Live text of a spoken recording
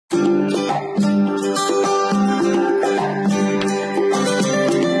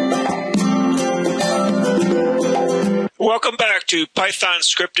Welcome back to Python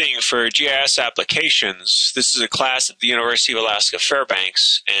scripting for GIS applications. This is a class at the University of Alaska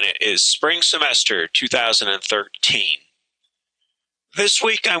Fairbanks, and it is spring semester 2013. This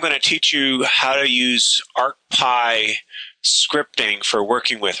week I'm going to teach you how to use arcpy scripting for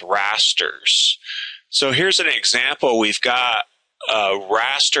working with rasters. So here's an example. We've got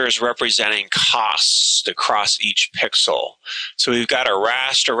rasters representing costs across each pixel. So we've got a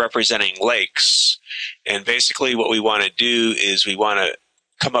raster representing lakes, and basically what we want to do is we want to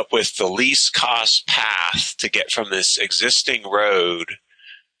come up with the least cost path to get from this existing road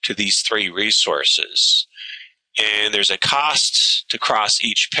to these three resources. And there's a cost to cross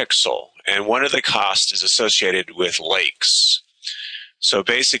each pixel, and one of the costs is associated with lakes. So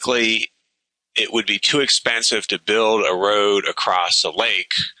basically it would be too expensive to build a road across a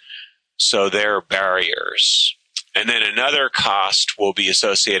lake, so there are barriers. And then another cost will be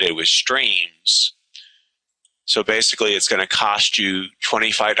associated with streams. So basically it's going to cost you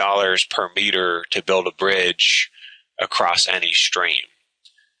 $25 per meter to build a bridge across any stream.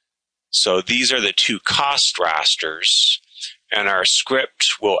 So these are the two cost rasters, and our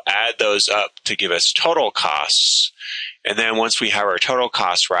script will add those up to give us total costs. And then once we have our total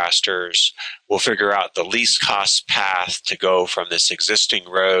cost rasters, we'll figure out the least cost path to go from this existing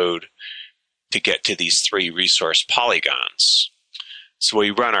road to get to these three resource polygons. So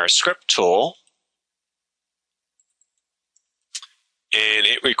we run our script tool, and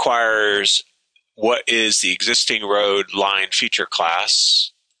it requires what is the existing road line feature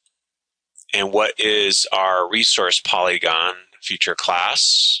class and what is our resource polygon feature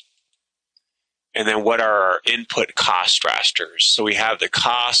class, and then what are our input cost rasters. So we have the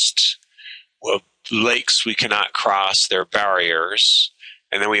cost of lakes we cannot cross, they're barriers,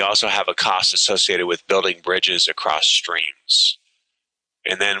 and then we also have a cost associated with building bridges across streams.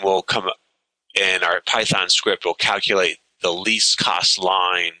 And then we'll come in our Python script, we'll calculate the least cost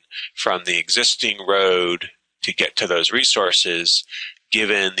line from the existing road to get to those resources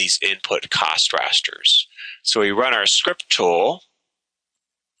given these input cost rasters. So we run our script tool,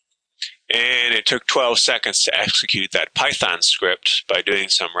 and it took 12 seconds to execute that Python script by doing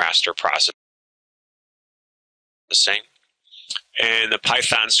some raster processing. And the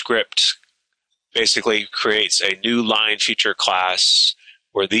Python script basically creates a new line feature class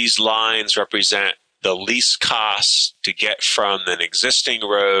where these lines represent the least cost to get from an existing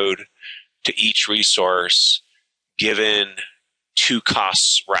road to each resource given two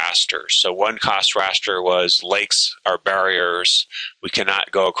cost rasters. So one cost raster was lakes are barriers, we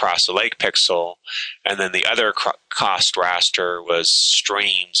cannot go across a lake pixel, and then the other cost raster was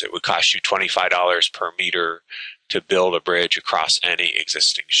streams. It would cost you $25 per meter to build a bridge across any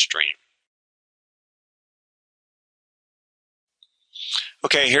existing stream.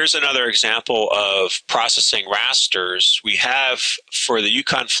 Okay, here's another example of processing rasters. We have, for the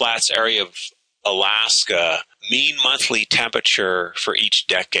Yukon Flats area of Alaska, mean monthly temperature for each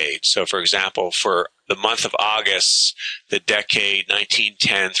decade. So for example, for the month of August, the decade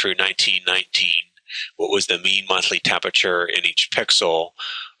 1910 through 1919, what was the mean monthly temperature in each pixel,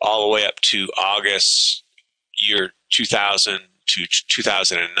 all the way up to August year 2000 to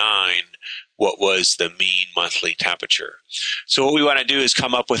 2009, what was the mean monthly temperature. So what we want to do is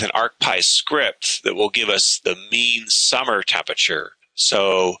come up with an arcpy script that will give us the mean summer temperature.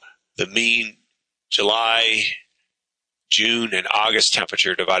 So the mean July, June, and August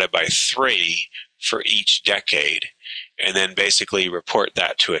temperature divided by 3 for each decade, and then basically report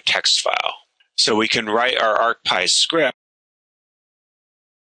that to a text file. So we can write our arcpy script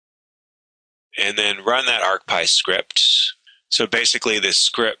and then run that arcpy script. So basically this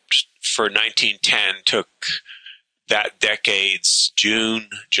script for 1910 took that decade's June,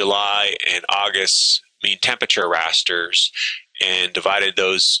 July, and August mean temperature rasters and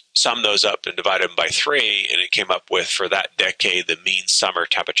summed those up and divided them by 3, and it came up with, for that decade, the mean summer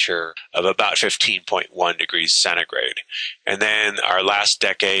temperature of about 15.1 degrees centigrade. And then our last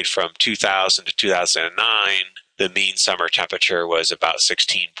decade, from 2000 to 2009, the mean summer temperature was about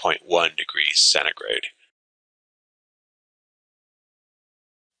 16.1 degrees centigrade.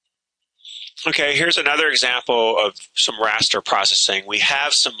 Okay, here's another example of some raster processing. We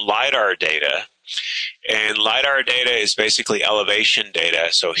have some LiDAR data, and LiDAR data is basically elevation data.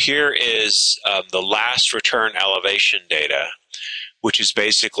 So here is the last return elevation data, which is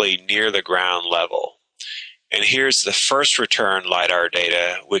basically near the ground level. And here's the first return LiDAR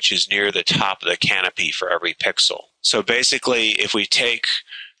data, which is near the top of the canopy for every pixel. So basically, if we take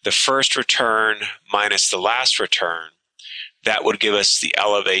the first return minus the last return, that would give us the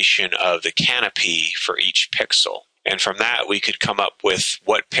elevation of the canopy for each pixel. And from that, we could come up with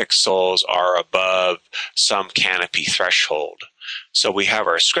what pixels are above some canopy threshold. So we have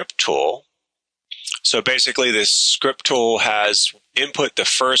our script tool. So basically, this script tool has input the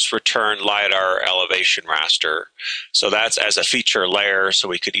first return LiDAR elevation raster. So that's as a feature layer, so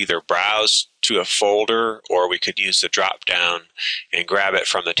we could either browse to a folder or we could use the drop down and grab it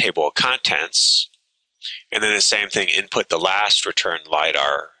from the table of contents. And then the same thing, input the last return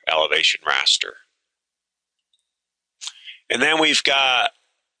LiDAR elevation raster. And then we've got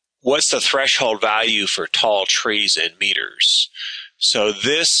what's the threshold value for tall trees in meters. So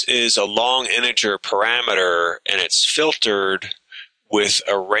this is a long integer parameter, and it's filtered with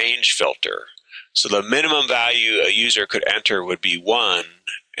a range filter. So the minimum value a user could enter would be 1,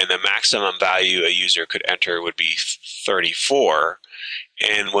 and the maximum value a user could enter would be 34.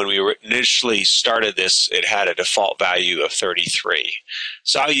 And when we initially started this, it had a default value of 33.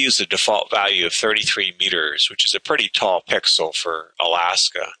 So I'll use the default value of 33 meters, which is a pretty tall pixel for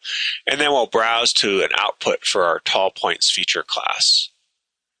Alaska. And then we'll browse to an output for our tall points feature class.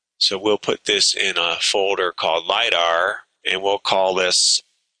 So we'll put this in a folder called LiDAR, and we'll call this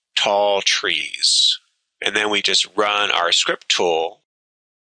tall trees. And then we just run our script tool.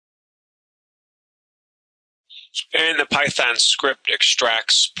 And the Python script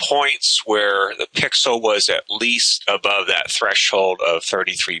extracts points where the pixel was at least above that threshold of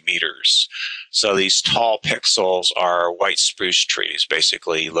 33 meters. So these tall pixels are white spruce trees,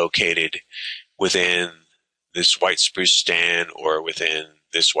 basically located within this white spruce stand or within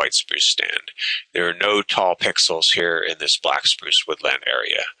this white spruce stand. There are no tall pixels here in this black spruce woodland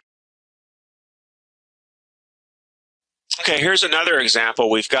area. Okay, here's another example.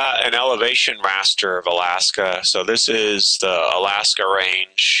 We've got an elevation raster of Alaska. So this is the Alaska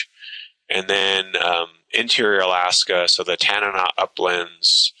range, and then interior Alaska, so the Tanana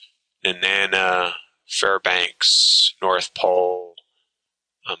uplands, Nenana, Fairbanks, North Pole,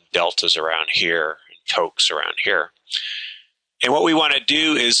 deltas around here, and Tokes around here. And what we want to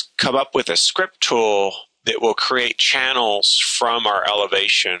do is come up with a script tool that will create channels from our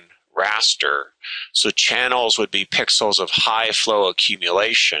elevation raster. So channels would be pixels of high flow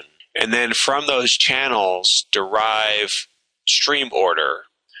accumulation. And then from those channels derive stream order.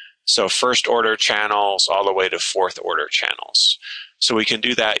 So first order channels all the way to fourth order channels. So we can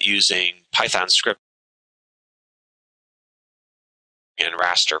do that using Python script and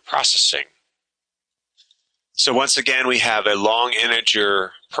raster processing. So once again, we have a long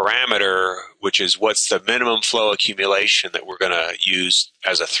integer parameter, which is what's the minimum flow accumulation that we're going to use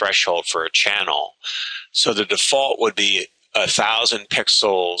as a threshold for a channel. So the default would be 1,000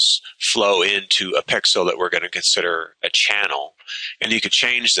 pixels flow into a pixel that we're going to consider a channel. And you could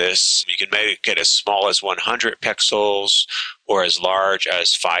change this. You can make it as small as 100 pixels or as large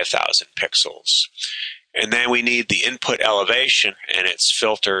as 5,000 pixels. And then we need the input elevation, and it's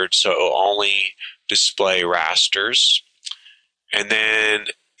filtered so it will only display rasters. And then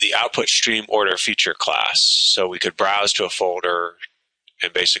the output stream order feature class. So we could browse to a folder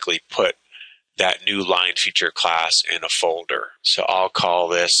and basically put that new line feature class in a folder. So I'll call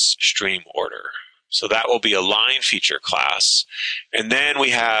this stream order. So that will be a line feature class. And then we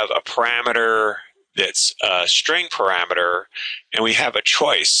have a parameter that's a string parameter, and we have a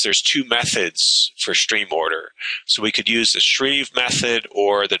choice. There's two methods for stream order. So we could use the Shreve method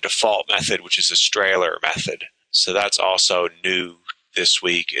or the default method, which is a Strahler method. So that's also new this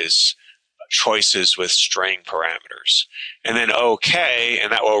week, is choices with string parameters. And then OK,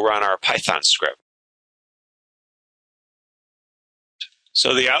 and that will run our Python script.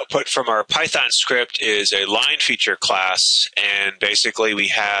 So the output from our Python script is a line feature class, and basically we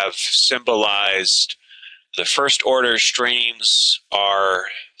have symbolized the first order streams are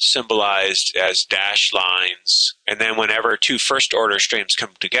symbolized as dashed lines, and then whenever two first order streams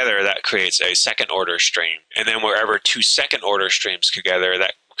come together, that creates a second order stream. And then wherever two second order streams together,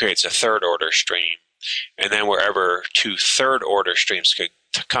 that creates a third order stream. And then wherever two third order streams could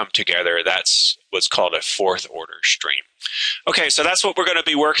come together, that's what's called a fourth order stream. Okay, so that's what we're going to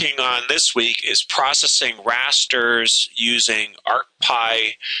be working on this week, is processing rasters using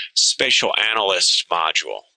arcpy spatial analyst module.